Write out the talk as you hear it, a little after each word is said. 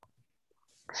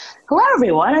Hello,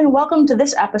 everyone, and welcome to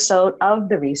this episode of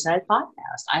the Reset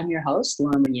Podcast. I'm your host,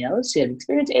 Lang-Ree, CEO of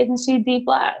experience agency D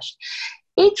Flash.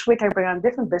 Each week, I bring on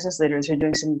different business leaders who are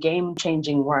doing some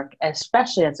game-changing work,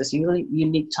 especially at this really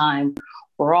unique time.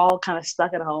 We're all kind of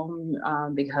stuck at home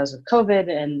because of COVID,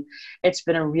 and it's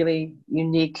been a really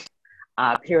unique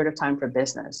period of time for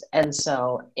business. And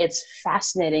so it's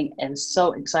fascinating and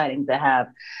so exciting to have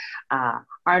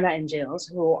Arne and Giles,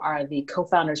 who are the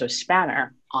co-founders of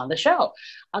Spanner, on the show.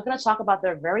 I'm going to talk about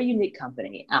their very unique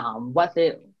company,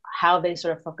 how they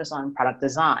sort of focus on product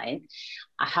design,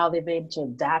 how they've been able to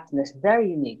adapt in this very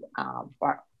unique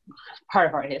part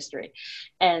of our history,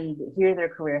 and hear their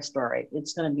career story.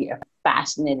 It's going to be a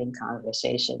fascinating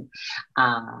conversation.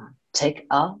 Take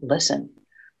a listen.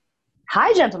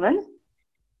 Hi, gentlemen.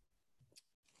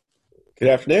 Good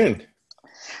afternoon.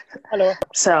 Hello.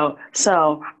 So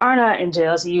Arne and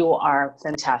Giles, you are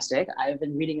fantastic. I've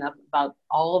been reading up about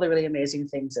all the really amazing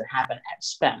things that happen at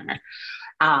Spanner.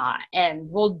 And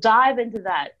we'll dive into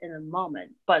that in a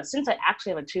moment. But since I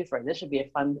actually have a twofer, this should be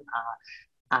a fun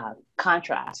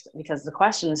contrast, because the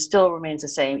question still remains the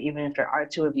same, even if there are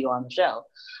two of you on the show.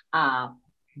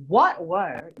 What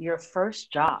were your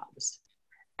first jobs?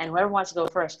 And whoever wants to go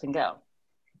first can go.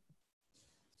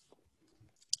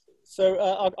 So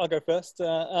I'll go first.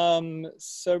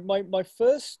 So my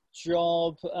first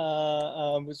job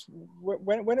was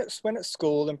when at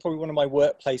school, and probably one of my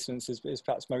work placements is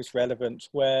perhaps most relevant.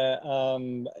 Where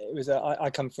it was I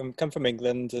come from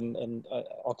England and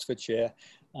Oxfordshire,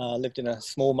 lived in a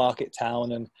small market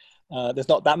town, and there's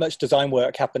not that much design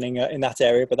work happening in that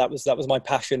area, but that was my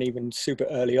passion even super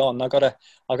early on. I got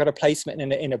a placement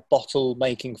in a bottle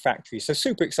making factory, so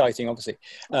super exciting, obviously.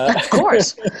 Of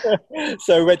course.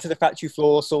 So went to the factory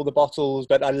floor, saw the bottles,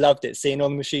 but I loved it, seeing all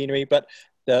the machinery. But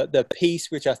the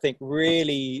piece which I think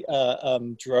really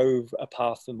drove a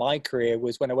path for my career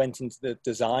was when I went into the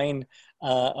design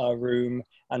room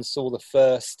and saw the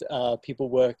first people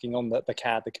working on the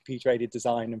CAD, the computer-aided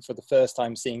design, and for the first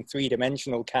time seeing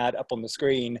three-dimensional CAD up on the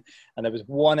screen. And there was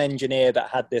one engineer that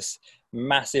had this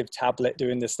massive tablet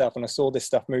doing this stuff, and I saw this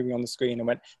stuff moving on the screen and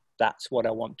went, that's what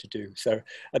I want to do. So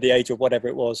at the age of whatever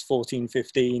it was, 14,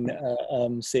 15,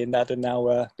 seeing that, and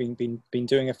now been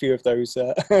doing a few of those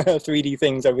 3D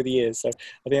things over the years. So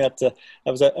I think that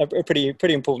was a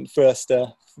pretty important first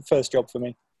job for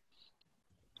me.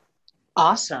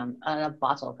 Awesome. A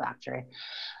bottle factory.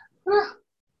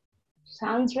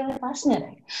 Sounds really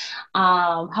fascinating.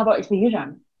 How about for you,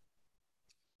 John?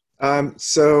 I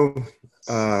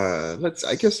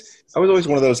guess I was always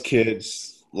one of those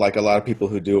kids, like a lot of people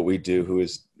who do what we do, who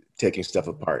is taking stuff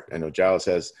apart. I know Giles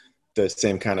has the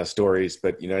same kind of stories,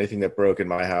 but anything that broke in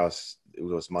my house, it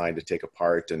was mine to take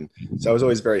apart. And so I was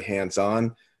always very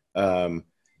hands-on.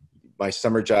 My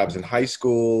summer jobs in high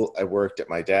school, I worked at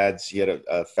my dad's. He had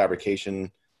a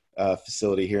fabrication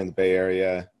facility here in the Bay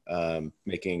Area,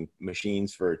 making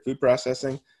machines for food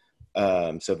processing.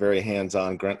 So very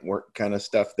hands-on grunt work kind of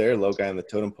stuff there, low guy on the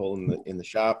totem pole in the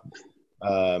shop.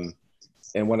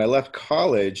 And when I left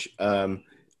college,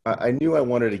 I knew I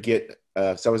wanted to get,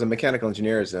 so I was a mechanical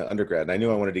engineer as an undergrad, and I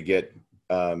knew I wanted to get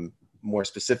more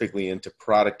specifically into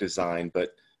product design,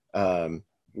 but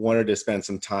wanted to spend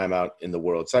some time out in the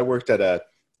world. So I worked at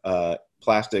a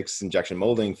plastics injection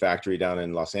molding factory down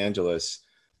in Los Angeles.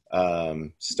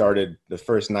 Started the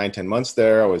first 9-10 months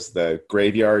there. I was the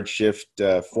graveyard shift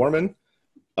foreman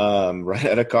right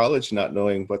out of college, not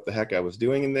knowing what the heck I was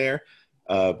doing in there.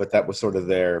 But that was sort of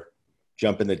their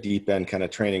jump in the deep end kind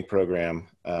of training program.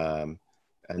 And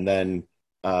then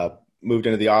moved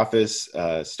into the office,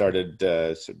 started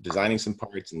designing some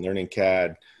parts and learning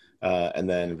CAD, and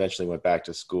then eventually went back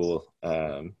to school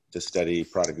to study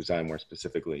product design more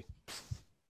specifically.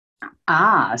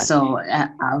 So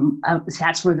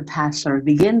that's where the path sort of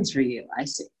begins for you. I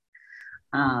see.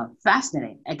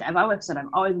 Fascinating. I've always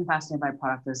been fascinated by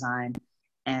product design,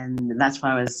 and that's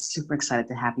why I was super excited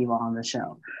to have you all on the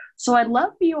show. So I'd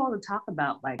love for you all to talk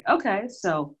about,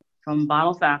 so from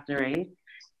Bottle Factory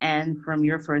and from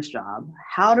your first job,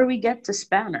 how do we get to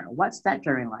Spanner? What's that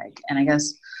journey like? And I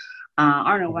guess,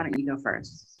 Arne, why don't you go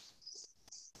first?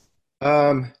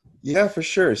 Yeah, for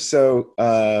sure. So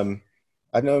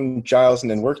I've known Giles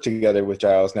and then worked together with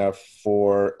Giles now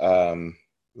for,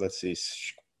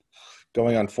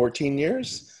 going on 14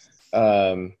 years.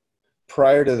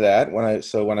 Prior to that,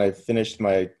 when I finished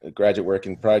my graduate work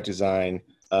in product design,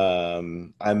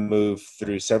 I moved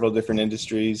through several different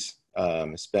industries.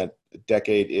 Spent a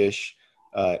decade-ish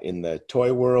in the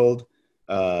toy world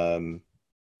for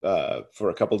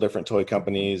a couple different toy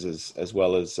companies, as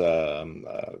well as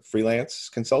freelance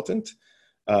consultant.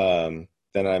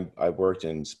 I worked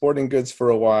in sporting goods for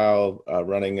a while,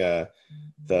 running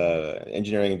the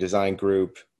engineering and design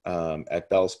group at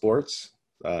Bell Sports,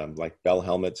 like Bell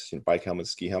helmets, bike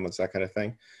helmets, ski helmets, that kind of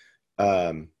thing.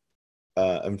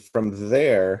 And from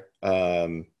there,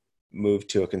 moved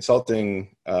to a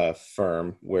consulting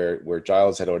firm where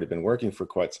Giles had already been working for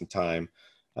quite some time.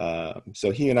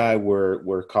 So he and I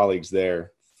were colleagues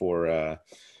there for a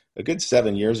good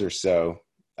 7 years or so.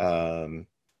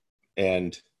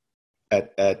 And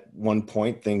at one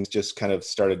point, things just kind of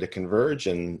started to converge,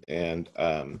 and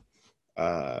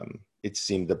it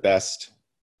seemed the best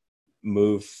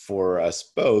move for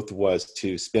us both was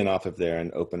to spin off of there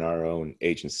and open our own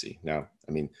agency. Now,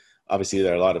 I mean, obviously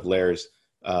there are a lot of layers,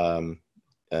 a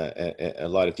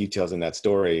lot of details in that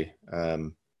story,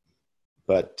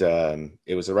 but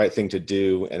it was the right thing to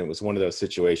do, and it was one of those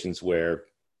situations where,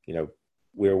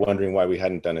 we were wondering why we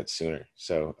hadn't done it sooner.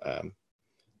 So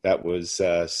that was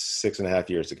 6.5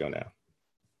 years ago now.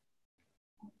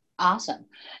 Awesome.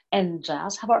 And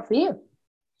Giles, how about for you?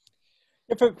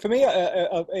 For me,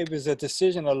 it was a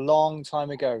decision a long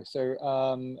time ago. So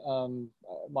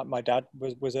my dad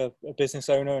was a business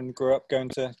owner and grew up going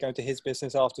to his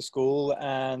business after school,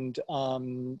 and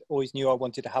always knew I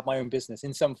wanted to have my own business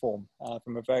in some form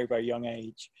from a very, very young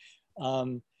age.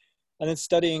 And then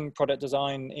studying product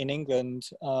design in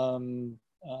England,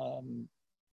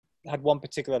 had one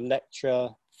particular lecture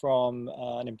from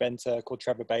an inventor called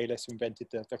Trevor Bayliss, who invented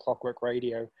the clockwork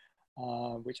radio,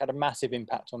 which had a massive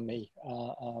impact on me.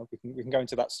 We can go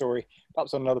into that story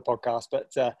perhaps on another podcast,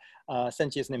 but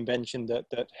essentially it's an invention that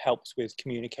helps with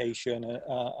communication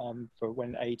for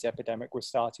when AIDS epidemic was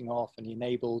starting off, and he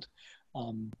enabled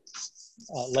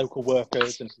local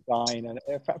workers and design, and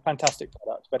a fantastic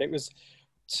product. But it was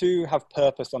to have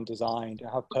purpose on design, to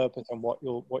have purpose on what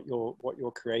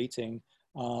you're creating.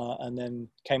 And then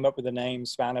came up with the name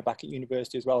Spanner back at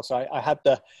university as well. So I had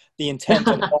the intent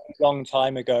a long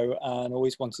time ago, and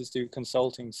always wanted to do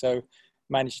consulting. So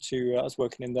managed to, I was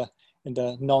working in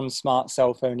the non-smart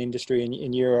cell phone industry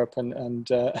in Europe, and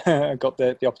got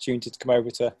the opportunity to come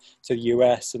over to the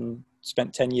US, and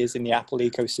spent 10 years in the Apple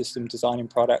ecosystem designing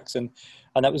products. And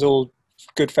that was all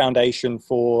good foundation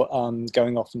for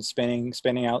going off and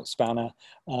spinning out Spanner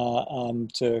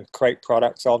to create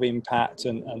products of impact,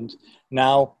 and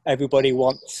now everybody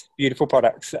wants beautiful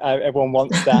products. Everyone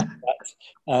wants that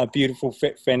beautiful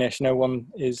fit finish. No one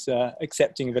is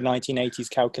accepting the 1980s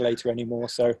calculator anymore.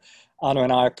 So Arne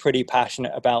and I are pretty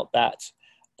passionate about that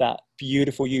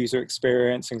beautiful user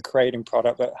experience and creating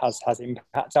product that has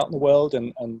impact out in the world,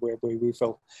 and we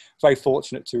feel very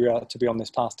fortunate to be on this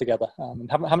path together,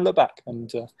 and haven't looked back,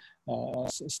 and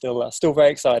still very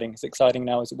exciting. It's exciting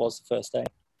now as it was the first day.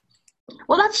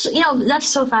 Well, that's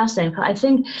so fascinating. I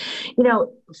think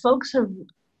folks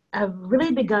have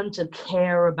really begun to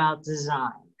care about design,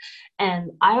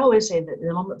 and I always say that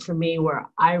the moment for me where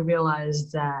I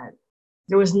realized that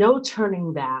there was no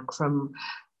turning back from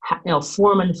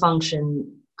form and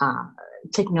function,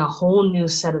 taking a whole new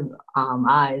set of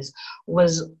eyes,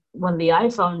 was when the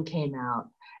iPhone came out,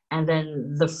 and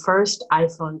then the first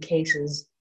iPhone cases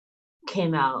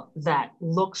came out that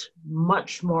looked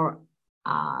much more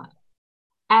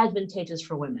advantageous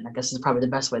for women, I guess is probably the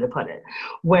best way to put it,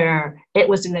 where it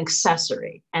was an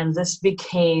accessory, and this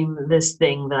became this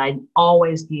thing that I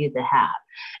always needed to have.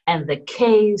 And the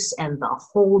case and the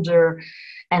holder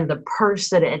and the purse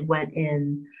that it went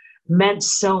in meant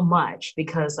so much,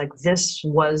 because this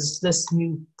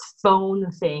new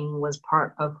phone thing was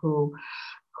part of who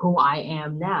I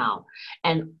am now.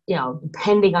 And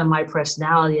depending on my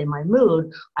personality and my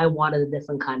mood, I wanted a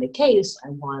different kind of case, I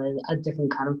wanted a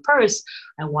different kind of purse,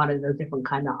 I wanted a different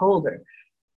kind of holder.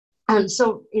 And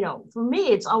so for me,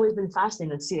 it's always been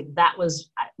fascinating to see that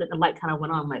was the light kind of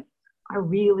went on, like, I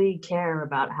really care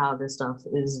about how this stuff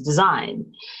is designed.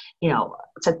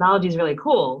 Technology is really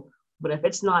cool, but if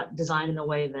it's not designed in a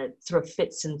way that sort of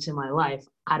fits into my life,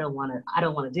 I don't want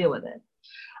to deal with it.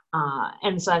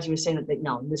 And so, as you were saying, that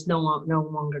this no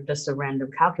longer just a random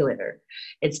calculator.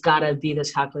 It's got to be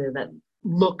this calculator that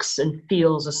looks and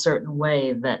feels a certain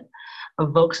way, that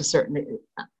evokes a certain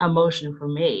emotion for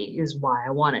me, is why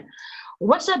I want it.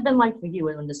 What's that been like for you?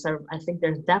 And I think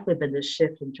there's definitely been this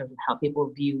shift in terms of how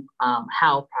people view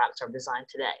how products are designed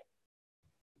today.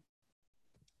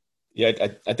 Yeah,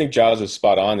 I think Giles is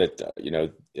spot on that,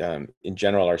 in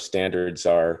general, our standards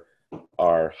are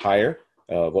higher.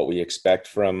 What we expect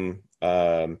from,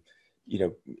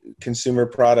 consumer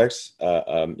products,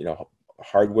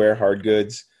 hardware, hard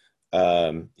goods,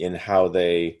 in how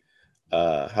they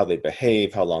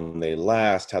behave, how long they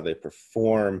last, how they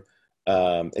perform,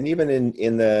 and even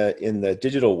in the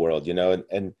digital world,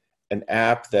 and an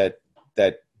app that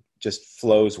just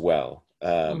flows well.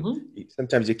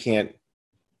 Sometimes you can't,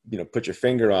 put your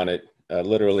finger on it,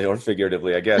 literally or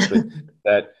figuratively, I guess, but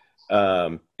that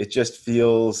it just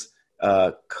feels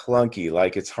clunky,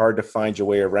 like it's hard to find your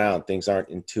way around. Things aren't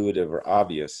intuitive or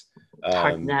obvious.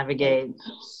 Hard to navigate.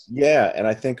 Yeah, and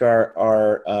I think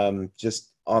our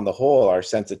just on the whole, our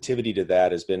sensitivity to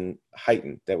that has been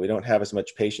heightened, that we don't have as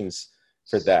much patience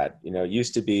for that. It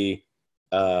used to be,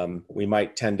 we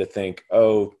might tend to think,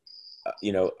 oh,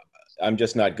 I'm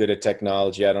just not good at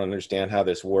technology. I don't understand how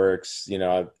this works.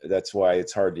 That's why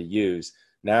it's hard to use.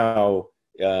 Now,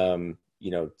 the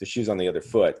shoe's on the other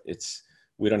foot.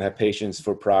 We don't have patience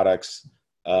for products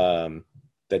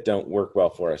that don't work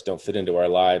well for us, don't fit into our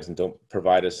lives, and don't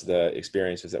provide us the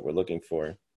experiences that we're looking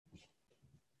for.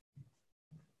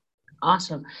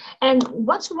 Awesome. And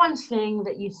what's one thing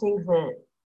that you think that,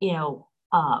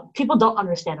 people don't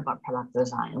understand about product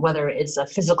design, whether it's a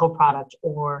physical product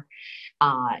or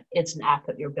it's an app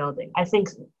that you're building? I think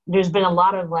there's been a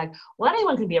lot of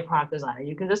anyone can be a product designer.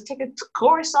 You can just take a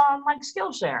course on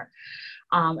Skillshare.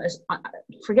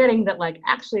 Forgetting that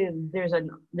actually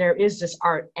there is this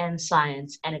art and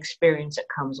science and experience that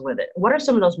comes with it. What are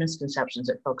some of those misconceptions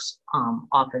that folks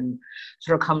often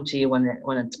sort of come to you when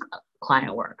it's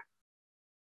client work?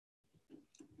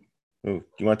 Ooh, do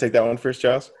you want to take that one first,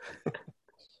 Giles?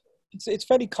 It's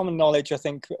fairly common knowledge, I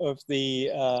think, of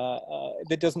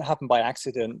that doesn't happen by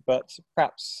accident, but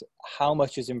perhaps how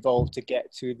much is involved to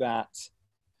get to that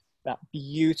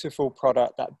beautiful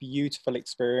product, that beautiful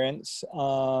experience.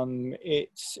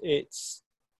 It's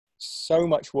so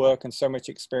much work and so much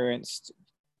experience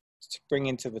to bring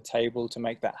into the table to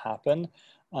make that happen.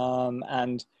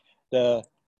 And the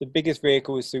biggest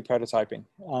vehicle is through prototyping.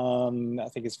 I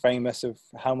think it's famous of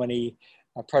how many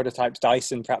prototypes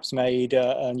Dyson perhaps made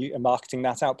and marketing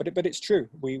that out, but it's true.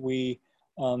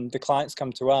 The clients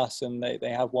come to us and they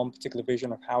have one particular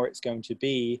vision of how it's going to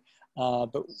be,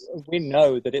 but we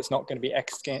know that it's not going to be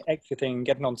exiting and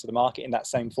getting onto the market in that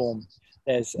same form.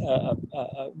 There's a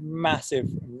massive,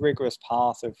 rigorous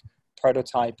path of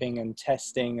prototyping and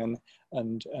testing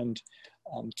and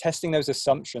testing those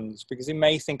assumptions, because you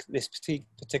may think that this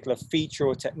particular feature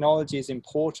or technology is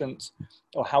important,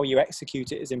 or how you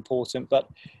execute it is important, but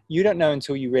you don't know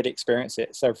until you really experience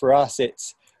it. So for us,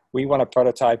 we want to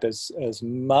prototype as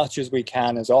much as we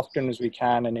can, as often as we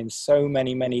can, and in so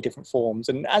many, many different forms.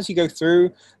 And as you go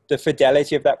through, the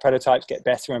fidelity of that prototype get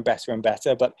better and better and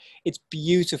better. But it's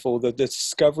beautiful, the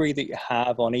discovery that you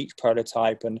have on each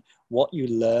prototype and what you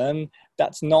learn.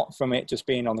 That's not from it just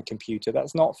being on the computer.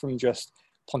 That's not from just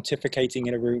pontificating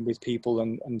in a room with people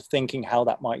and thinking how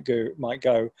that might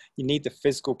go. You need the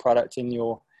physical product in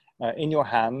your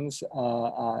hands,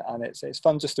 and it's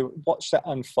fun just to watch that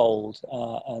unfold,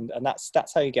 and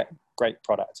that's how you get great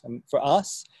product. And for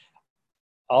us,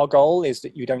 our goal is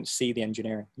that you don't see the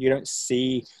engineering, you don't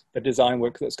see the design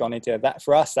work that's gone into that.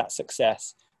 For us, that's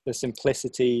success. The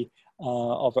simplicity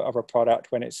of a product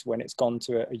when it's gone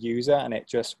to a user and it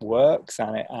just works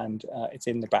and it's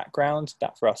in the background.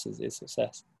 That for us is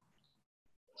success.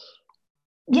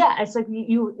 Yeah, it's like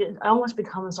it almost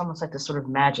becomes almost like this sort of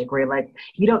magic where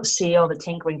you don't see all the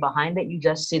tinkering behind it. You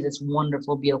just see this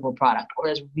wonderful, beautiful product, or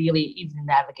this really easy to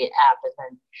navigate app, and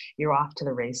then you're off to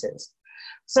the races.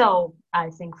 So I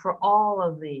think for all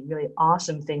of the really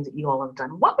awesome things that you all have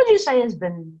done, what would you say has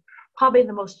been probably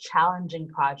the most challenging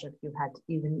project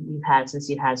you've had since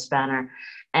you've had Spanner,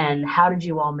 and how did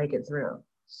you all make it through?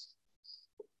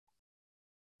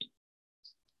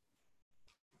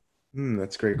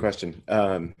 That's a great question.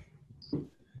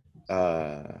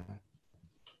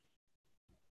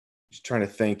 Just trying to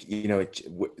think,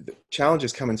 the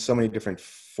challenges come in so many different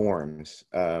forms.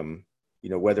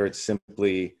 Whether it's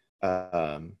simply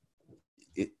in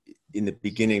the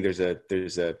beginning, there's a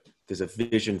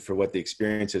vision for what the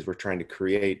experience is we're trying to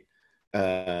create,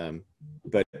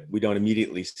 but we don't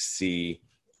immediately see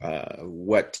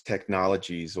what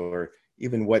technologies or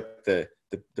even what the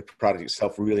product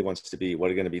itself really wants to be.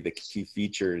 What are going to be the key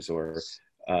features or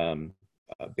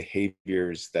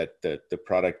behaviors that the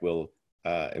product will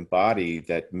embody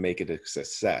that make it a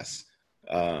success.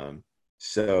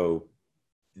 So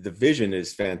the vision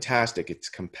is fantastic. It's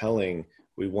compelling.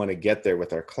 We want to get there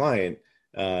with our client.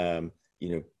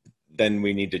 Then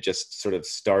we need to just sort of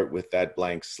start with that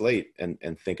blank slate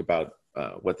and think about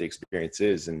what the experience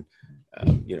is. And,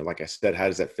 like I said, how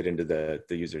does that fit into the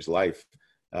user's life?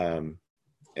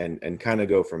 And kind of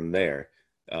go from there.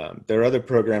 There are other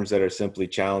programs that are simply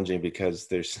challenging because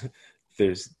there's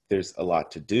a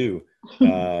lot to do.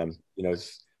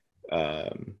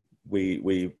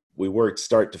 We worked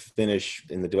start to finish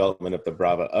in the development of the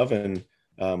Brava oven,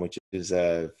 which is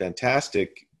a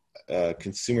fantastic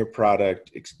consumer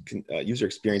product, user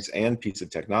experience, and piece of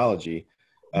technology.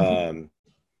 And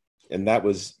that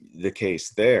was the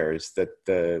case there, is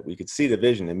that we could see the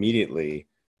vision immediately.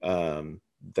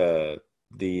 The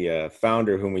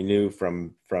founder, whom we knew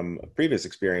from a previous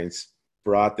experience,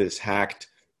 brought this hacked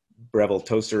Breville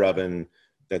toaster oven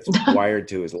that's wired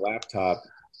to his laptop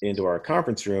into our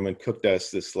conference room and cooked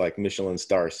us this like Michelin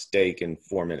star steak in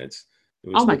 4 minutes.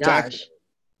 It was spectacular. Gosh.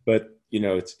 But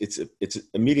it's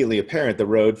immediately apparent the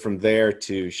road from there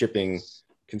to shipping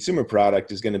consumer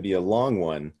product is going to be a long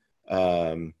one.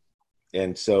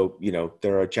 And so,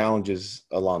 there are challenges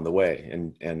along the way,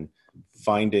 and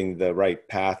finding the right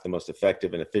path, the most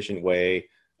effective and efficient way,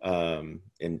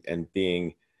 and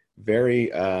being very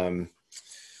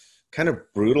kind of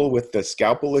brutal with the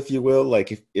scalpel, if you will.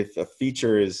 Like if a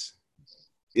feature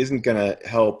isn't going to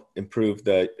help improve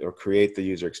or create the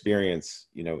user experience,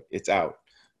 it's out.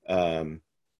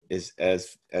 Is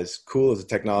as cool as the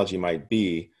technology might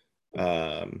be,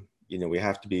 we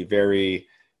have to be very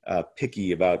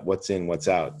picky about what's in, what's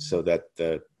out, so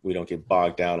that we don't get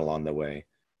bogged down along the way.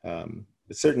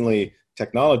 But certainly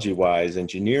technology-wise,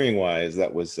 engineering-wise,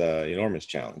 that was an enormous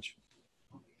challenge.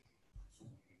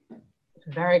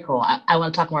 Very cool. I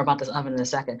want to talk more about this oven in a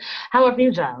second. How about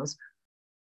you, Giles?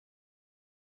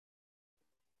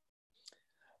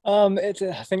 I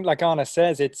think, like Arne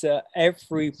says, it's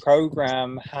every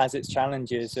program has its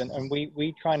challenges, and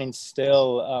we try and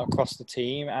instill across the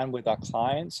team and with our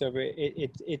clients. So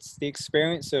it's the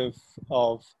experience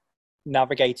of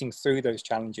navigating through those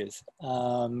challenges,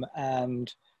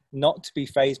 and not to be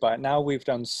fazed by it. Now we've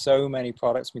done so many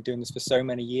products, been doing this for so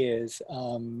many years.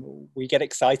 We get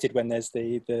excited when there's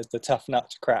the tough nut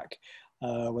to crack,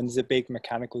 when there's a big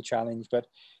mechanical challenge. But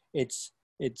it's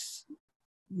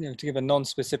to give a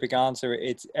non-specific answer,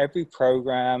 it's every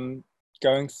program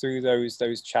going through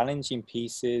those challenging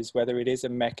pieces, whether it is a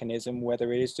mechanism,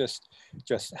 whether it is just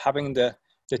having the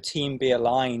team be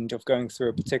aligned of going through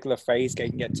a particular phase,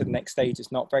 get to the next stage.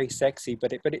 It's not very sexy,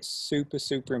 but it's super,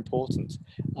 super important.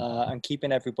 And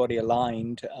keeping everybody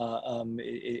aligned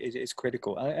is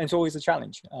critical. And it's always a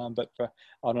challenge. But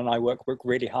Arne and I work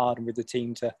really hard with the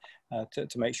team to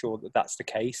make sure that that's the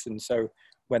case. And so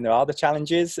when there are the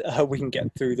challenges, we can get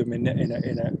through them in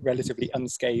a relatively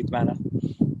unscathed manner.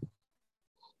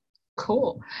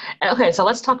 Cool. Okay, so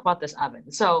let's talk about this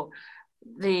oven. So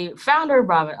the founder of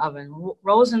Rabbit Oven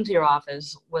rolls into your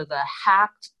office with a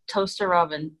hacked toaster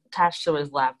oven attached to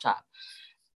his laptop.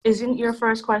 Isn't your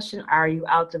first question, are you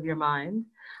out of your mind?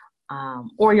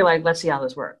 Or you're like, let's see how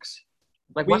this works.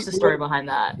 Like, what's the story behind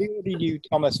that? We already knew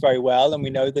Thomas very well, and we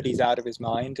know that he's out of his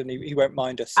mind, and he won't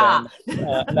mind us saying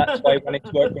that. And that's why he wanted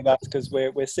to work with us, because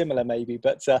we're similar maybe.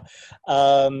 But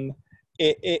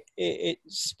it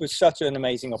was such an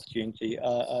amazing opportunity.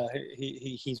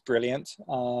 He's brilliant,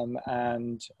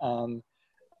 and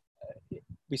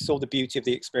we saw the beauty of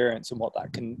the experience and what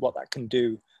that can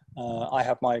do. I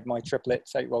have my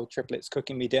triplets, 8-year-old triplets,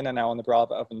 cooking me dinner now on the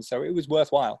Brava oven, so it was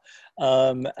worthwhile.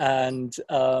 And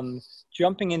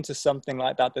jumping into something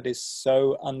like that is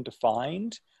so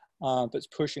undefined, but's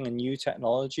pushing a new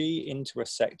technology into a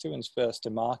sector and is first to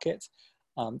market.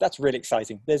 That's really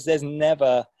exciting. There's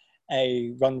never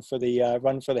a run for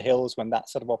the hills when that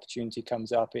sort of opportunity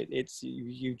comes up. It's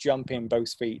you jump in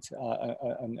both feet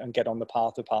and get on the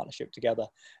path of partnership together,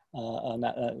 and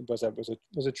that was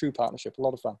a true partnership. A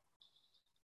lot of fun.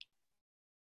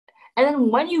 And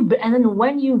then when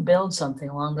you build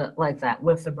something like that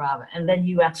with the Brava, and then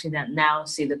you actually now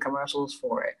see the commercials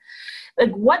for it,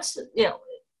 like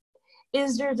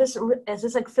is this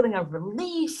like feeling of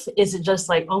relief? Is it just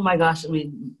like, oh my gosh,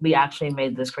 we actually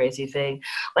made this crazy thing?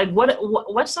 Like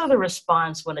what's sort of the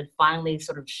response when it finally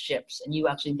sort of ships and you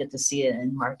actually get to see it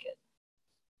in market?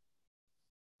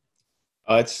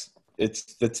 It's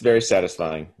very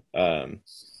satisfying. Not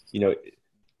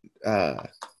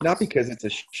because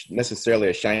it's necessarily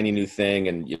a shiny new thing,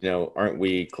 and aren't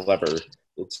we clever?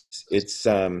 It's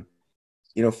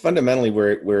fundamentally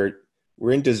we're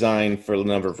in design for a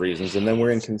number of reasons, and then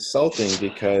we're in consulting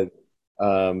because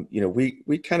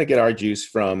we kind of get our juice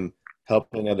from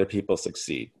helping other people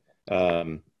succeed.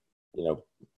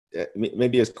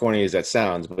 Maybe as corny as that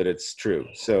sounds, but it's true.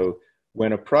 So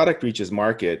when a product reaches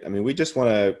market, I mean, we just want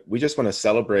to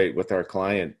celebrate with our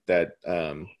client that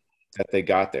they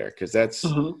got there, because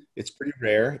it's pretty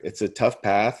rare. It's a tough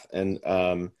path, and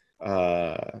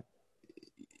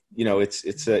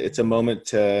it's a moment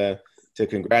to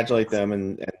congratulate them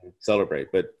and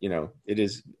celebrate. But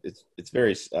it's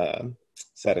very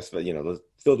satisfying,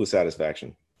 filled with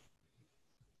satisfaction.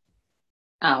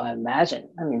 Oh, I imagine.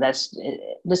 I mean, that's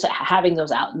just having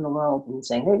those out in the world and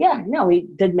saying, "Hey, yeah, no, we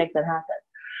did make that happen."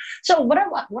 So what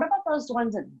about those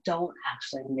ones that don't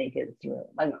actually make it through?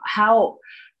 Like how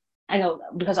I know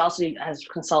because also as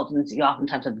consultants, you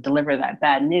oftentimes have to deliver that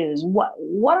bad news.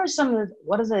 What are some of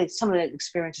the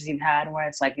experiences you've had where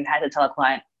it's like you had to tell a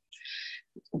client,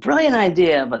 brilliant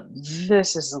idea, but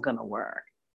this isn't going to work?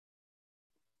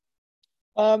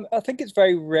 I think it's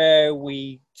very rare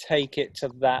we take it to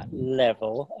that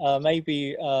level.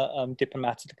 Maybe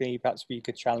diplomatically, perhaps we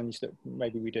could challenge that.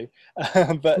 Maybe we do,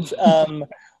 but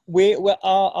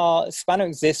our Spanner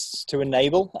exists to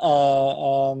enable,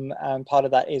 and part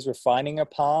of that is refining a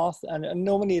path. And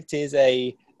normally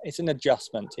it's an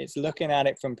adjustment. It's looking at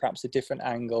it from perhaps a different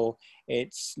angle.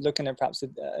 It's looking at perhaps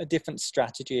a different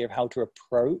strategy of how to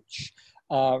approach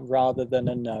rather than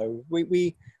a no.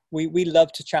 We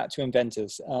love to chat to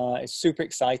inventors. It's super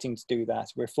exciting to do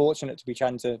that. We're fortunate to be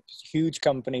chatting to huge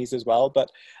companies as well, but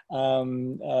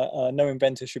no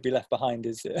inventor should be left behind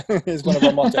is is one of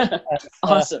our mottos.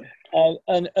 Awesome.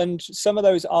 And some of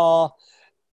those are,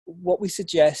 what we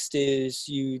suggest is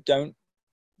you don't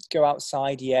go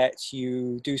outside yet,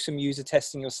 you do some user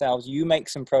testing yourselves, you make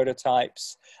some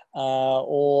prototypes,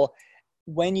 or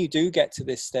when you do get to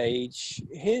this stage,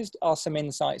 here are some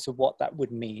insights of what that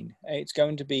would mean. It's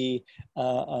going to be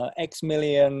X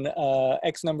million,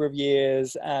 X number of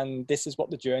years, and this is what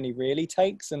the journey really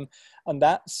takes. And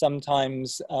that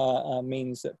sometimes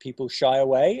means that people shy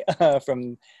away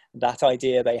from that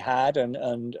idea they had,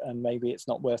 and maybe it's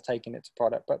not worth taking it to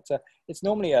product. But it's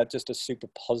normally just a super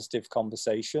positive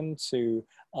conversation to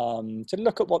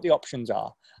look at what the options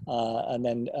are, and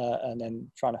then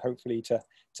trying to hopefully to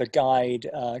guide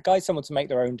someone to make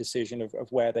their own decision of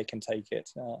where they can take it.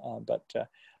 But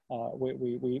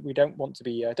we don't want to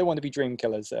be dream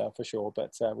killers for sure,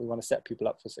 but we want to set people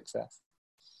up for success.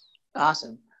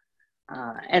 Awesome.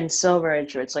 And so very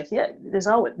true. It's like, yeah, there's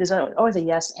always a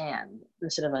yes and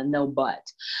instead of a no but.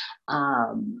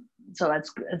 So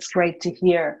that's great to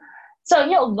hear. So,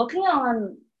 looking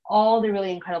on all the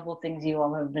really incredible things you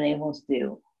all have been able to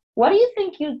do, what do you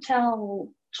think you'd tell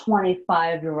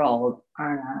 25-year-old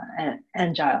Arne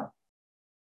and Giles?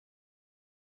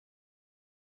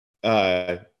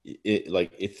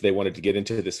 Like if they wanted to get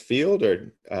into this field,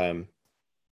 or yeah,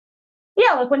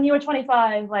 like when you were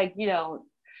 25, like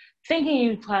thinking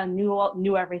you kind of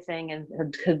knew everything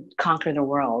and could conquer the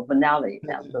world, but now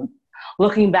that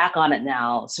looking back on it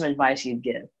now, some advice you'd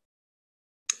give.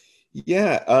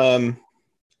 Yeah.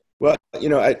 Well,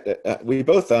 we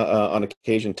both on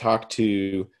occasion talk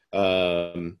to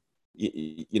young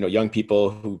people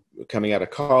who are coming out of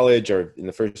college or in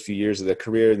the first few years of their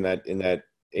career in that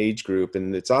age group,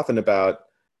 and it's often about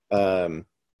their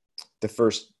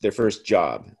first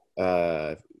job.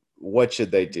 What should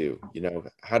they do?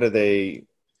 How do they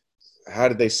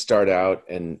start out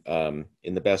and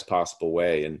in the best possible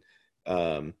way? And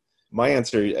my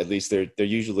answer, at least, they're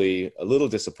usually a little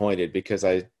disappointed because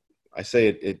I say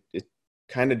it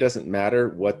kind of doesn't matter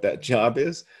what that job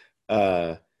is,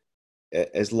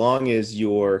 as long as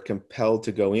you're compelled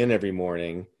to go in every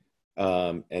morning,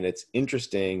 and it's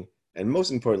interesting, and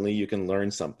most importantly, you can learn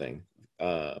something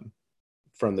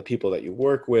from the people that you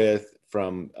work with,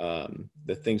 from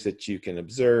the things that you can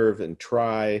observe and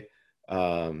try.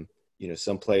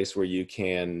 Some place where you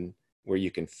can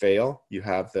fail. You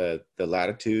have the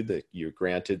latitude that you're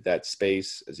granted, that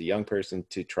space as a young person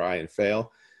to try and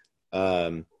fail.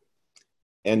 And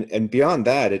beyond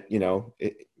that,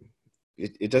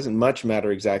 it doesn't much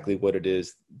matter exactly what it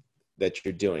is that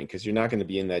you're doing, because you're not going to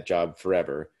be in that job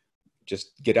forever.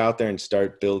 Just get out there and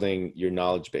start building your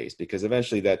knowledge base, because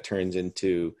eventually that turns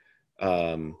into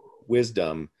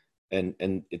wisdom,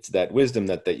 and it's that wisdom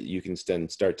that you can then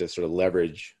start to sort of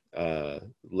leverage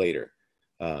later.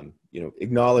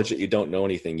 Acknowledge that you don't know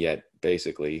anything yet,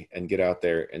 basically, and get out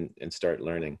there and start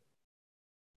learning.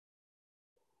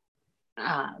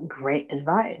 Great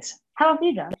advice. How about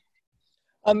you, John?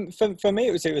 For me,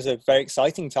 it was a very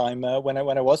exciting time. When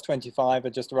I was 25, I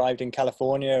just arrived in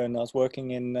California, and I was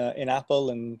working in Apple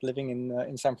and living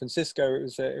in San Francisco. It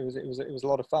was a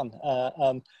lot of fun.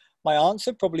 My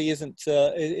answer probably isn't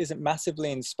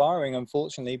massively inspiring,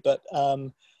 unfortunately, but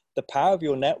the power of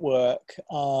your network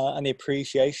and the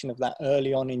appreciation of that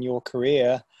early on in your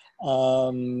career.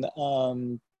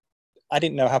 I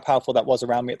didn't know how powerful that was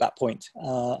around me at that point.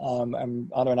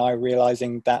 And Anna and I are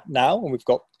realizing that now, and we've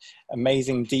got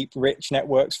amazing, deep, rich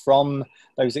networks from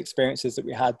those experiences that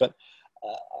we had. But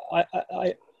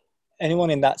anyone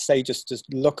in that stage, just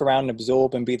look around and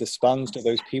absorb and be the sponge to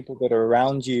those people that are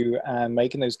around you and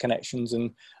making those connections,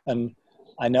 and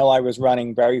I know I was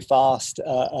running very fast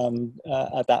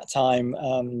at that time,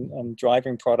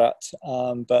 driving product,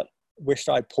 but wished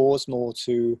I'd paused more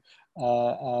to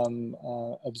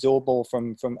absorb more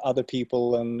from other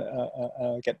people and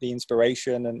get the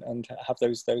inspiration and have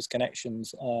those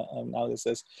connections. And now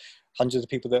there's hundreds of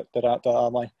people that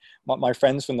are my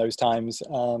friends from those times.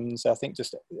 So I think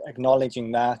just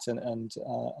acknowledging that and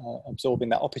absorbing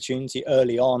that opportunity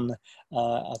early on,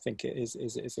 I think is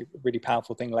a really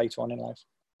powerful thing later on in life.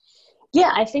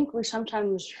 Yeah, I think we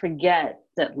sometimes forget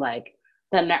that, like,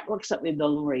 the networks that we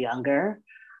build when we're younger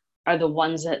are the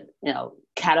ones that, you know,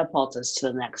 catapult us to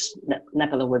the next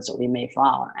neck of the woods that we may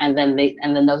fall. And then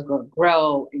those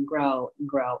grow and grow and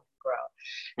grow and grow.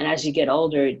 And as you get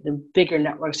older, the bigger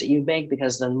networks that you make,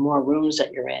 because the more rooms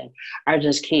that you're in, are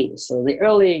just key. So the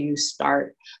earlier you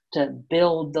start to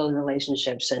build those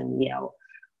relationships and, you know,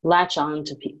 latch on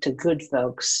to good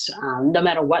folks, no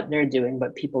matter what they're doing,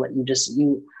 but people that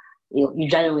you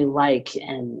genuinely like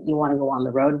and you want to go on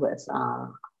the road with,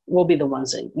 will be the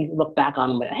ones that you look back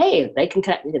on with, hey, they can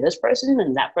connect me to this person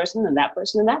and that person and that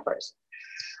person and that person.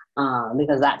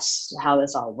 Because that's how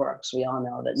this all works. We all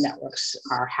know that networks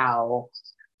are how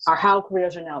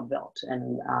careers are now built.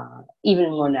 And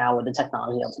even more now with the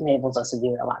technology that enables us to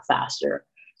do it a lot faster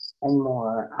and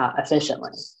more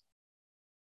efficiently.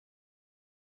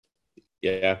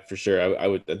 Yeah, for sure.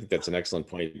 I think that's an excellent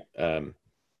point.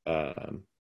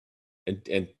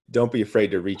 And don't be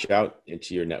afraid to reach out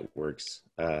into your networks.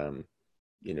 You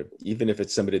know, even if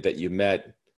it's somebody that you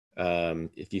met,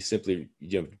 if you simply,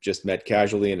 you know, just met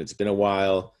casually and it's been a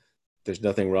while, there's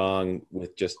nothing wrong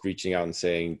with just reaching out and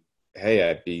saying, hey,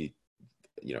 I'd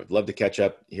love to catch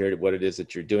up, hear what it is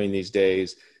that you're doing these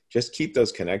days. Just keep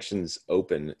those connections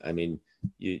open. I mean,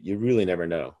 you really never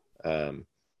know.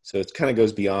 So it kind of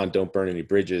goes beyond don't burn any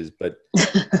bridges, but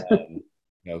you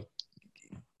know,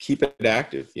 keep it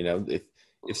active. You know,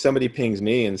 if somebody pings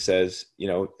me and says, you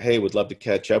know, hey, would love to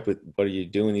catch up with, what are you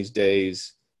doing these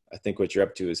days? I think what you're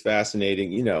up to is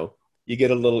fascinating. You know, you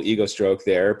get a little ego stroke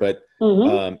there, but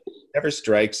it never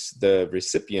strikes the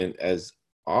recipient as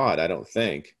odd, I don't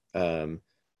think. So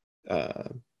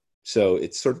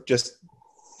it's sort of just,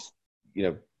 you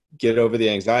know, get over the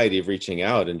anxiety of reaching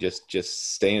out and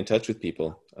just stay in touch with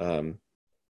people.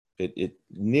 It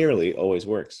nearly always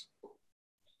works.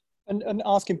 And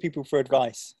asking people for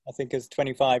advice. I think as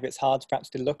 25, it's hard perhaps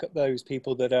to look at those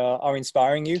people that are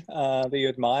inspiring you, that you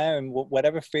admire, and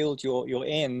whatever field you're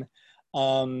in,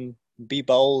 be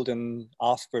bold and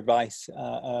ask for advice.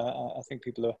 I think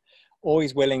people are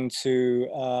always willing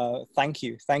to thank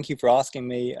you for asking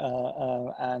me,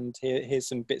 and here's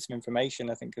some bits of information.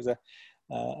 I think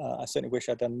I certainly wish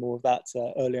I'd done more of that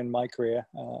earlier in my career,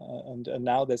 and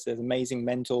now there's amazing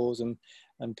mentors and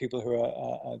people who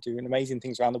are doing amazing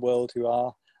things around the world who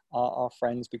are our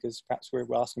friends, because perhaps we're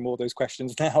asking more of those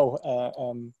questions now,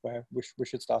 where we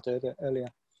should start earlier.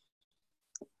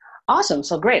 Awesome.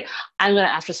 So great. I'm going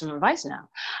to ask for some advice now.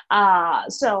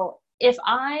 So if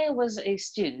I was a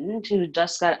student who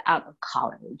just got out of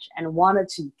college and wanted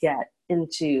to get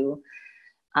into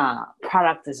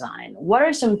product design, what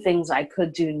are some things I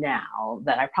could do now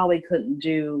that I probably couldn't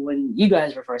do when you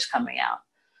guys were first coming out?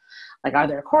 Like, are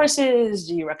there courses?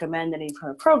 Do you recommend any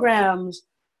kind of programs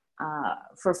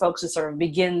for folks to sort of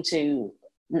begin to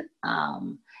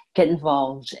get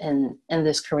involved in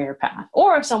this career path?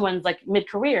 Or if someone's like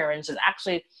mid-career and says,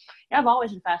 actually, I've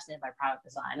always been fascinated by product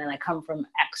design and I come from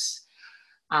X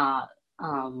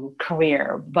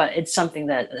career, but it's something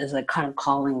that is like kind of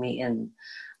calling me in.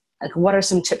 Like, what are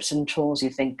some tips and tools you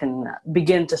think can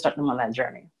begin to start them on that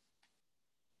journey?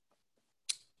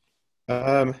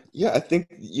 Yeah, I think,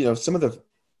 you know, some of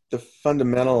the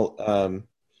fundamental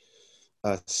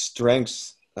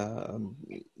strengths,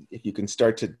 if you can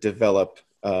start to develop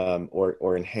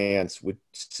or enhance, would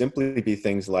simply be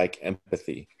things like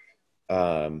empathy,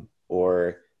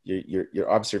 or your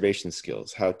observation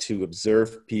skills, how to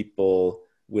observe people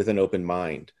with an open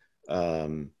mind,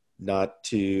 not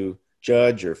to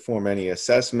judge or form any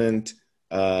assessment,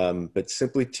 but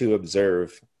simply to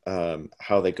observe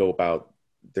how they go about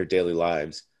their daily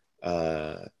lives,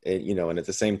 and, you know, and at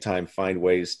the same time find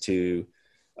ways to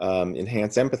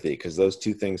enhance empathy, because those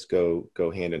two things go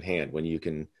hand in hand. When you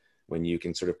can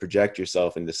sort of project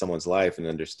yourself into someone's life and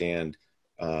understand,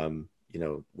 you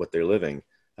know, what they're living,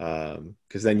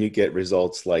 because then you get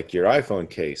results like your iPhone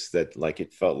case, that like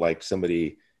it felt like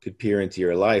somebody could peer into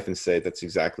your life and say, that's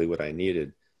exactly what I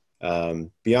needed.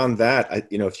 Beyond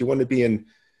that, you know, if you want to be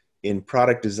in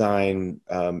product design,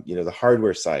 you know, the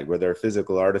hardware side where there are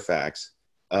physical artifacts,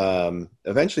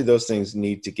 eventually those things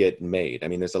need to get made. I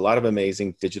mean, there's a lot of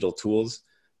amazing digital tools,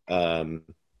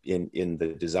 in the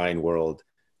design world,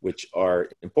 which are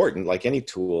important, like any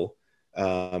tool,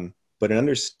 but an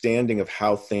understanding of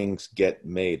how things get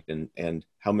made and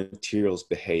how materials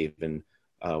behave and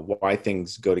why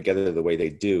things go together the way they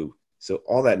do. So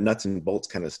all that nuts and bolts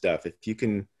kind of stuff, if you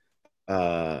can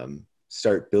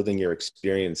start building your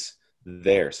experience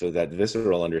there, so that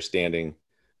visceral understanding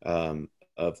of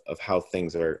how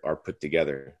things are put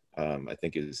together, I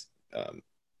think is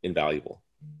invaluable.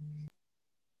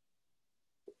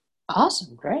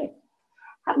 Awesome, great.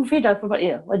 How about what about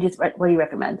you? What do you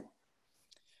recommend?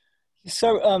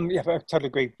 So, yeah, I totally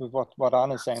agree with what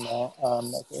Arne's saying there,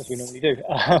 as we normally do.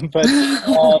 But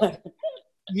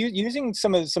using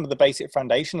some of the basic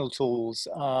foundational tools,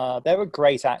 they're a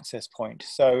great access point.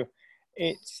 So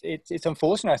it's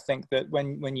unfortunate, I think, that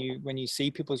when you see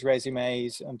people's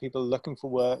resumes and people looking for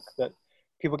work, that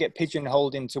people get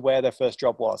pigeonholed into where their first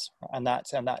job was, and that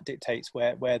dictates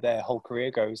where their whole career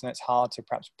goes. And it's hard to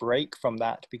perhaps break from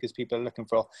that because people are looking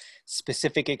for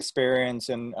specific experience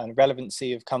and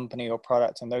relevancy of company or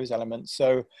product and those elements.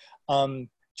 So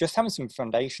just having some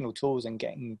foundational tools and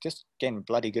getting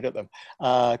bloody good at them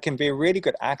can be a really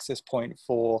good access point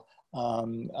for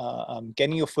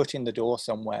getting your foot in the door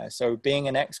somewhere. So being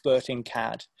an expert in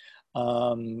CAD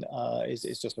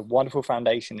is just a wonderful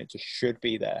foundation. It just should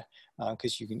be there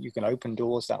because you can open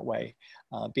doors that way.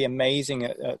 Be amazing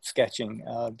at sketching,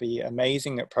 be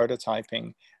amazing at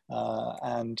prototyping,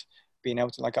 and being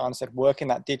able to, like Arne said, work in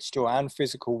that digital and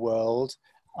physical world,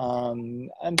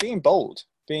 and being bold,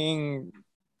 being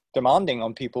demanding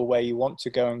on people where you want to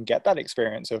go and get that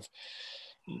experience of.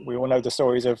 We all know the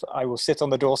stories of I will sit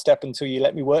on the doorstep until you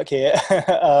let me work here.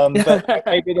 But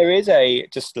maybe there is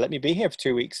just let me be here for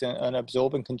 2 weeks and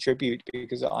absorb and contribute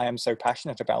because I am so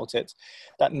passionate about it.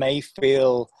 That may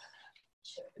feel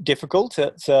difficult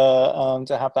to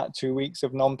have that 2 weeks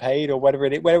of non-paid or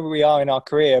wherever we are in our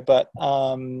career, but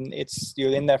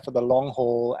you're in there for the long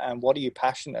haul, and what are you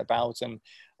passionate about, and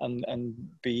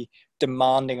be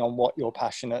demanding on what you're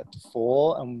passionate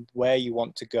for and where you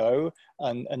want to go,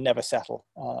 and never settle.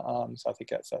 So I think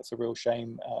that's a real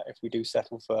shame if we do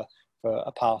settle for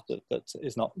a path that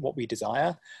is not what we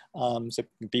desire. So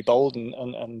be bold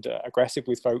and aggressive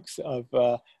with folks of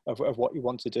what you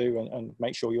want to do, and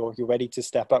make sure you're ready to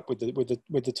step up with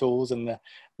the tools and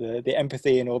the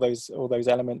empathy and all those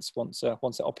elements once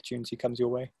the opportunity comes your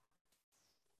way.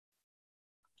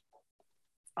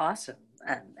 Awesome.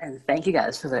 And thank you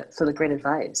guys for the great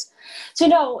advice.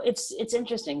 So, it's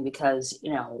interesting because,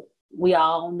 we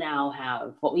all now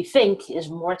have what we think is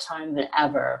more time than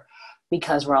ever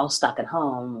because we're all stuck at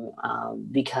home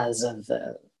because of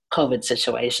the COVID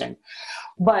situation.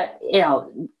 But,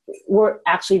 we're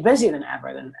actually busier than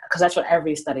ever because that's what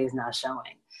every study is now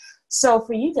showing. So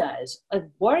for you guys,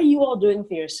 what are you all doing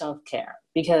for your self-care?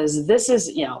 Because this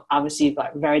is, obviously you've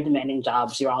got very demanding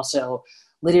jobs. You're also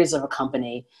leaders of a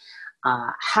company.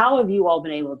 How have you all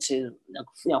been able to,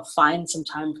 find some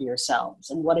time for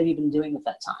yourselves, and what have you been doing with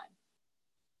that time?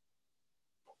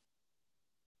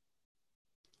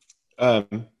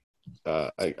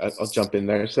 I'll jump in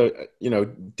there. So,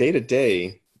 day to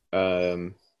day,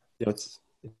 it's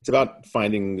about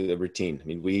finding the routine. I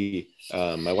mean,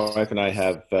 my wife and I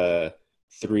have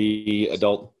 3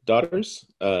 adult daughters,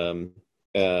 and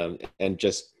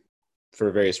just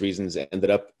for various reasons ended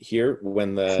up here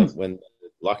when the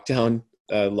lockdown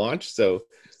launched. So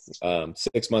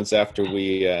 6 months after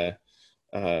we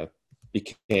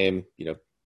became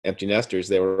empty nesters,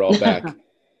 they were all back.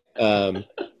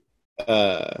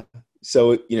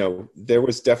 So there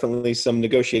was definitely some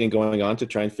negotiating going on to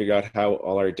try and figure out how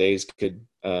all our days could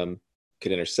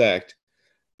intersect.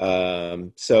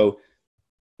 So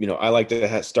I like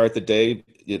to start the day,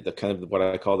 the kind of what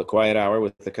I call the quiet hour,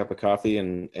 with a cup of coffee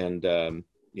and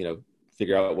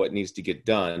figure out what needs to get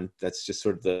done. That's just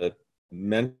sort of the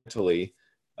mentally,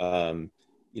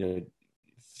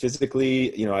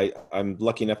 physically, I'm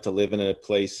lucky enough to live in a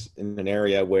place, in an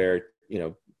area where,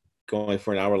 going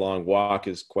for an hour-long walk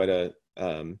is quite a,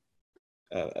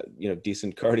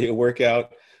 decent cardio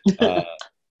workout.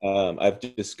 I've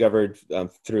discovered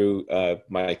through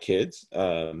my kids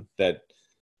that,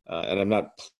 and I'm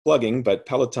not plugging, but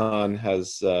Peloton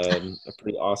has a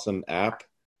pretty awesome app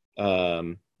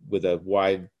with a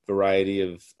wide variety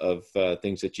of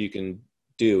things that you can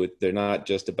do. They're not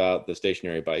just about the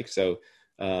stationary bike. So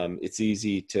it's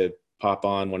easy to pop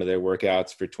on one of their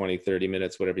workouts for 20, 30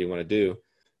 minutes, whatever you want to do.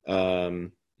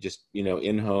 Just,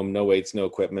 in home, no weights, no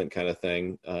equipment kind of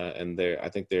thing. And I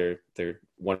think they're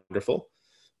wonderful.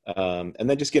 And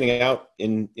then just getting out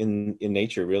in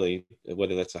nature, really,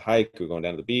 whether that's a hike or going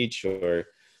down to the beach or,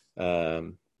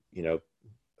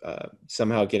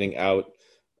 somehow getting out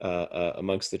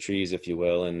amongst the trees, if you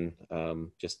will, and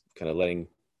just kind of letting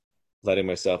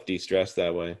myself de-stress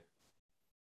that way.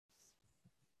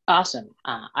 Awesome.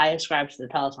 I subscribed to the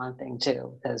Peloton thing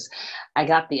too because I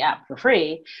got the app for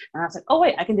free, and I was like, "Oh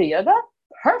wait, I can do yoga?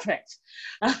 Perfect."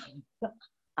 So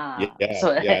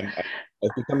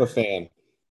I've become a fan.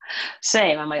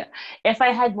 Same. I'm like, if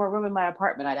I had more room in my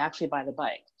apartment, I'd actually buy the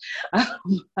bike.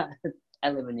 I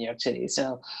live in New York City,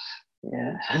 so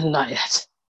yeah, not yet.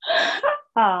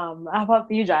 How about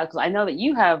you, Giles? Because I know that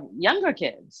you have younger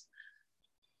kids.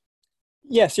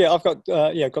 Yes, yeah, I've got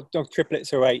triplets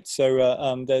who are 8,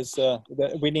 so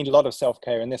we need a lot of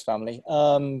self-care in this family.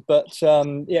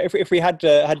 If we had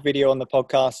video on the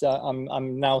podcast,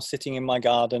 I'm now sitting in my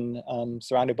garden,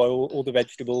 surrounded by all the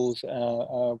vegetables,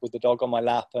 with the dog on my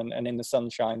lap and in the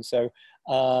sunshine. So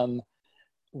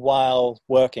while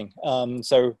working,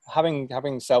 so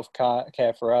having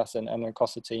self-care for us and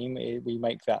across the team, we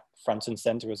make that front and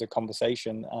center as a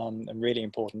conversation, and really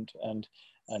important.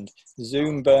 And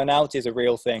Zoom burnout is a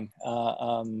real thing.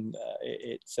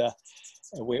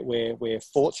 We're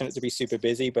fortunate to be super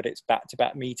busy, but it's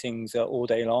back-to-back meetings all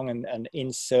day long, and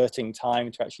inserting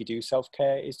time to actually do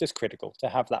self-care is just critical to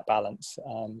have that balance.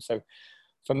 So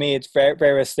for me, it's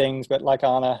various things, but like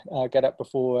Arne, get up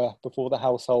before the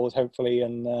household, hopefully,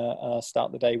 and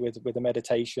start the day with a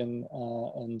meditation,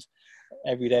 and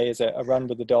every day is a run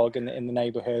with the dog in the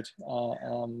neighborhood,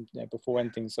 before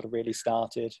anything sort of really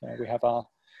started. We have our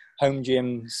home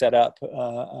gym set up.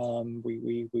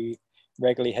 We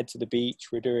regularly head to the beach.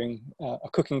 We're doing a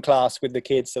cooking class with the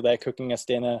kids, so they're cooking us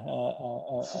dinner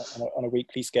on a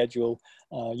weekly schedule,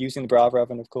 using the Brava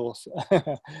oven, of course.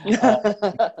 There you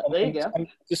go. And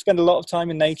just spend a lot of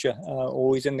time in nature,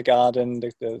 always in the garden.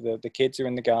 The kids are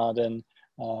in the garden.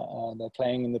 They're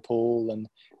playing in the pool,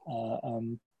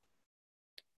 and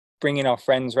bringing our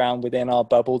friends around within our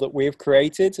bubble that we've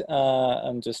created,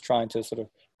 and just trying to sort of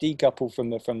decouple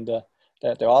from the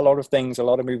there are a lot of things, a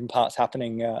lot of moving parts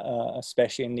happening,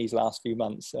 especially in these last few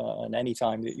months, and any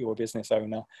time that you're a business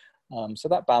owner. So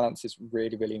that balance is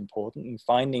really, really important, and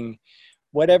finding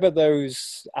whatever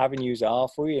those avenues are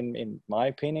for you, in my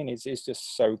opinion, is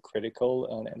just so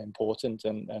critical and important,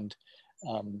 and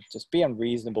just be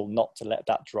unreasonable not to let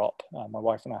that drop. My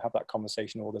wife and I have that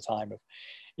conversation all the time of,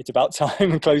 it's about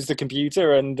time and close the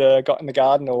computer and got in the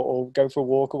garden or go for a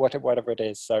walk or whatever it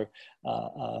is. So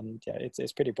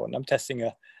it's pretty important. I'm testing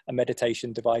a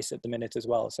meditation device at the minute as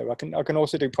well, so I can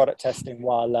also do product testing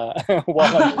while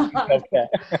while I'm doing healthcare.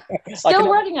 Still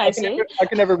working, I see. I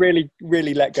can never really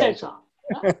let go.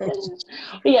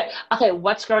 Yeah. Okay.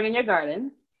 What's growing in your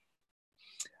garden?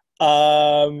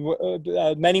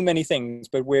 Many things,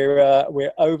 but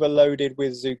we're overloaded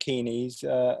with zucchinis,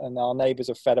 and our neighbours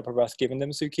are fed up of us giving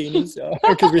them zucchinis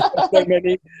because we have so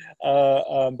many.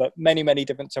 But many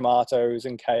different tomatoes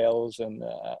and kales, and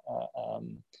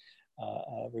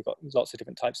we've got lots of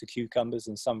different types of cucumbers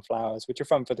and sunflowers, which are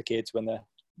fun for the kids when they're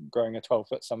growing a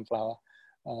 12-foot sunflower.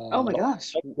 Oh my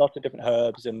gosh! Lots of different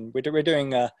herbs, and we're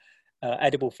doing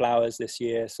edible flowers this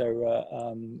year, so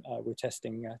we're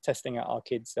testing out our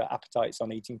kids' appetites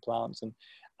on eating plants,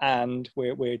 and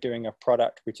we're doing a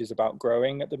product which is about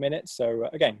growing at the minute. So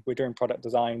again, we're doing product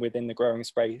design within the growing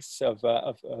space of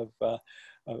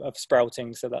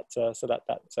sprouting, so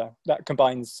that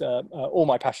combines all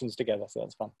my passions together. So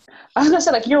that's fun. I was gonna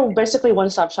say, like, you're basically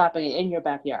one-stop shopping in your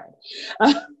backyard.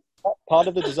 Part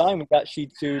of the design was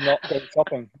actually to not go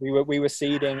shopping. We were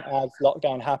seeding as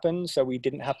lockdown happened, so we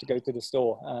didn't have to go to the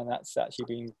store, and that's actually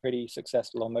been pretty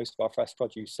successful on most of our fresh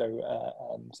produce. So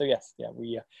yes,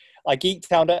 I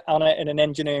geeked out on it in an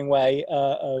engineering way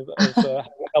of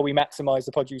how we maximize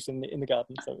the produce in the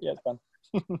garden. So yeah, it's fun.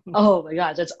 Oh my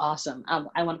gosh, that's awesome!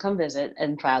 I want to come visit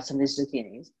and try out some of these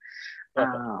zucchinis.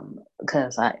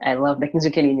 Because I love making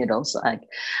zucchini noodles. Like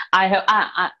I'm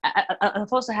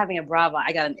opposed to having a Brava,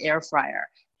 I got an air fryer,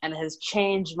 and it has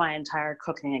changed my entire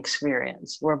cooking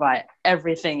experience, whereby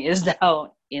everything is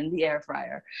now in the air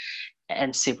fryer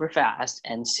and super fast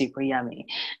and super yummy.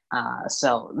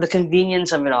 So the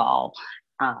convenience of it all,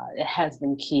 it has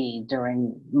been key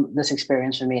during this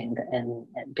experience for me, and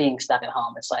being stuck at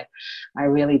home. It's like, I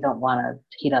really don't want to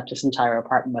heat up this entire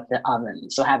apartment with the oven.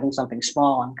 So having something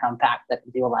small and compact that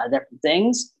can do a lot of different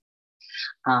things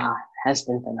has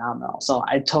been phenomenal. So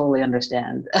I totally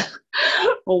understand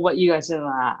what you guys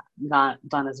have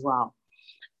done as well.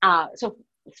 So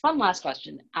one last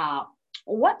question.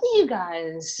 What do you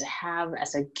guys have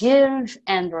as a give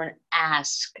and or an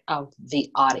ask of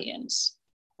the audience?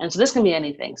 And so this can be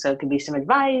anything. So it could be some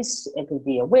advice, it could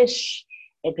be a wish,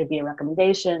 it could be a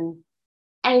recommendation,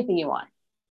 anything you want.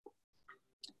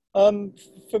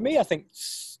 For me, I think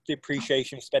the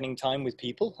appreciation of spending time with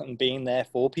people and being there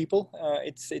for people,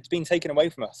 it's been taken away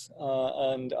from us.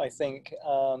 And I think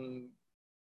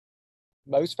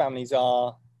most families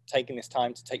are taking this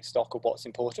time to take stock of what's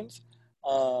important,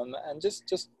 and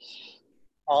just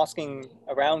asking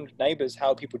around neighbors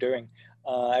how are people doing.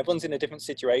 Everyone's in a different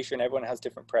situation, everyone has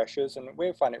different pressures, and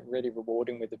we find it really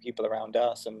rewarding with the people around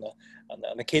us and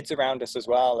the kids around us as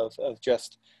well, of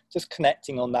just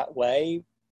connecting on that way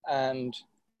and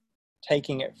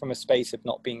taking it from a space of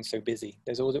not being so busy.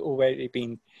 There's already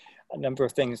been a number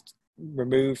of things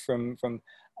removed from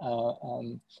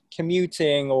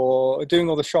commuting or doing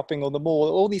all the shopping or the mall.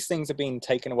 All these things are being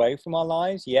taken away from our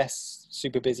lives. Yes,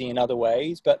 super busy in other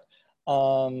ways, but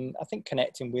I think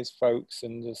connecting with folks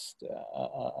and just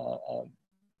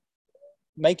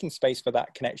making space for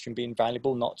that connection being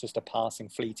valuable, not just a passing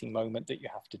fleeting moment that you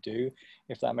have to do,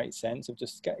 if that makes sense, of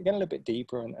just getting a little bit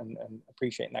deeper and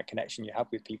appreciating that connection you have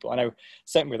with people. I know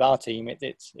certainly with our team,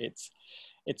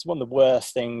 it's one of the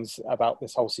worst things about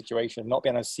this whole situation, not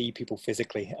being able to see people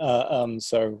physically.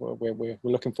 So we're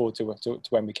looking forward to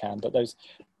when we can. But those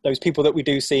people that we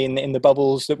do see in the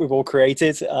bubbles that we've all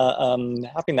created,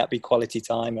 having that be quality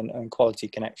time and quality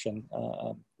connection,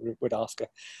 would ask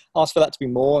for that to be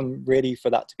more, and really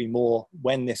for that to be more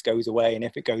when this goes away, and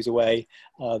if it goes away,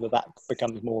 that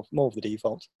becomes more of the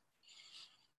default.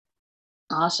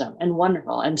 Awesome and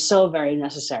wonderful and so very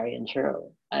necessary and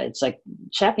true. It's like,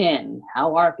 check in.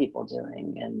 How are people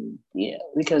doing? And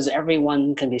because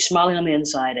everyone can be smiling on the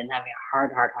inside and having a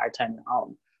hard time at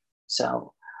home.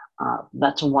 So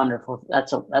that's wonderful.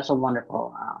 That's a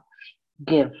wonderful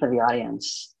give for the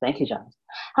audience. Thank you, John.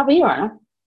 How about you, Arne?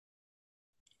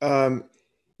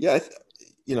 Yeah,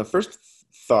 first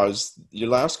thought is your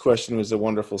last question was a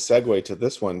wonderful segue to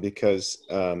this one, because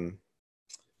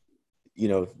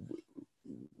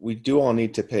we do all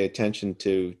need to pay attention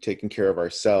to taking care of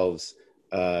ourselves,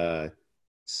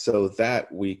 so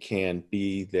that we can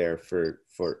be there for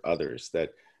others,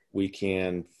 that we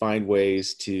can find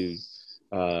ways to,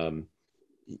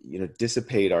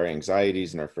 dissipate our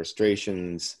anxieties and our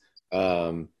frustrations,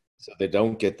 so they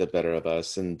don't get the better of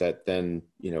us, and that then,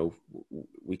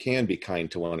 we can be kind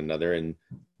to one another and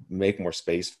make more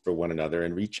space for one another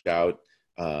and reach out,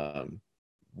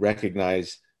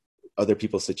 recognize other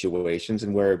people's situations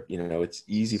and where, it's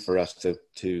easy for us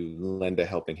to lend a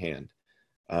helping hand.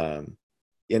 And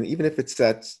even if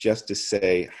that's just to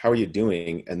say, how are you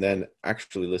doing? And then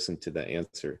actually listen to the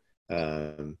answer.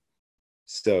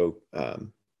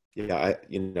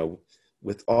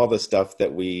 With all the stuff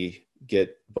that we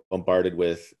get bombarded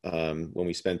with, when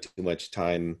we spend too much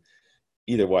time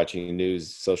either watching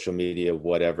news, social media,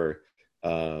 whatever,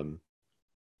 to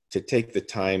take the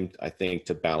time, I think,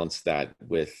 to balance that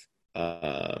with,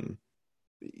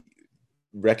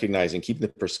 recognizing, keeping the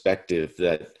perspective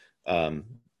that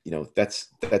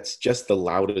that's just the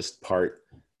loudest part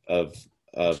of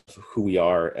who we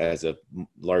are as a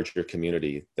larger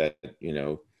community, that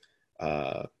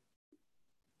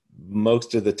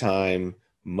most of the time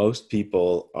most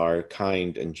people are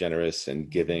kind and generous and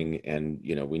giving, and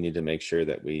we need to make sure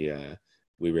that we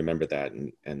remember that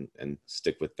and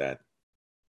stick with that.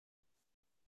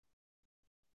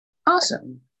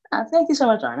 Awesome. Thank you so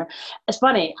much, Arne. It's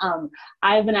funny.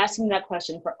 I've been asking that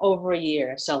question for over a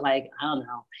year. So I don't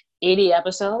know, 80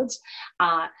 episodes.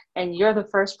 And you're the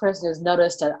first person who's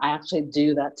noticed that I actually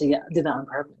do that on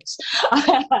purpose.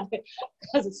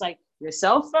 Because it's like,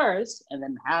 yourself first, and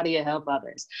then how do you help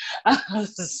others?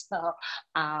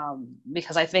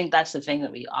 Because I think that's the thing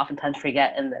that we oftentimes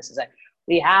forget in this, is that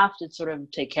we have to sort of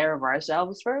take care of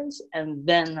ourselves first, and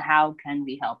then how can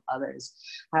we help others?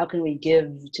 How can we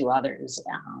give to others?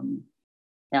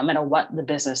 No matter what the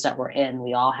business that we're in,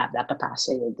 we all have that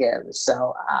capacity to give.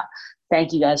 So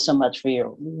thank you guys so much for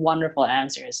your wonderful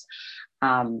answers.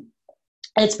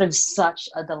 It's been such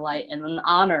a delight and an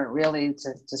honor, really,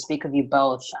 to speak with you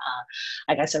both.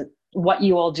 Like I said, what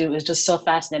you all do is just so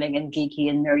fascinating and geeky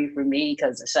and nerdy for me,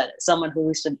 because I said, someone who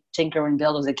used to tinker and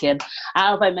build as a kid. I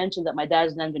don't know if I mentioned that my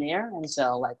dad's an engineer, and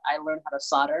so I learned how to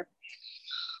solder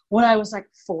when I was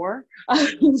 4.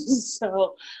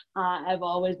 So I've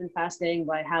always been fascinated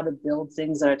by how to build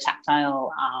things that are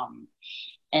tactile.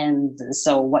 And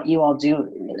so what you all do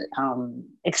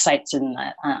excites, and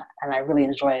I really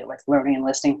enjoy learning and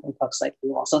listening from folks like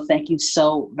you all. So thank you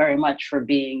so very much for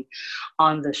being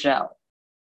on the show.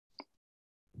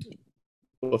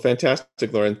 Well,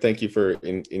 fantastic, Lauren. Thank you for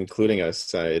including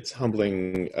us. It's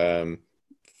humbling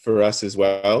for us as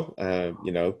well,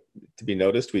 to be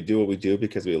noticed. We do what we do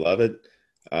because we love it.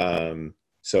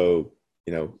 So,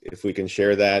 if we can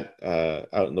share that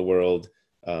out in the world,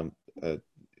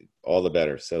 all the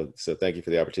better. So thank you for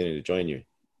the opportunity to join you.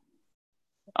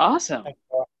 Awesome. Thank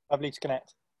you. Lovely to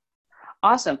connect.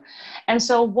 Awesome. And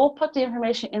so we'll put the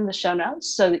information in the show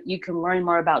notes so that you can learn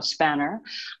more about Spanner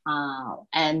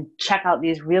and check out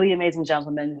these really amazing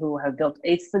gentlemen who have built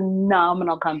a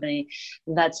phenomenal company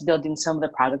that's building some of the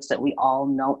products that we all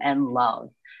know and love.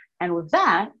 And with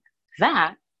that,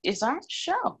 that is our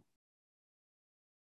show.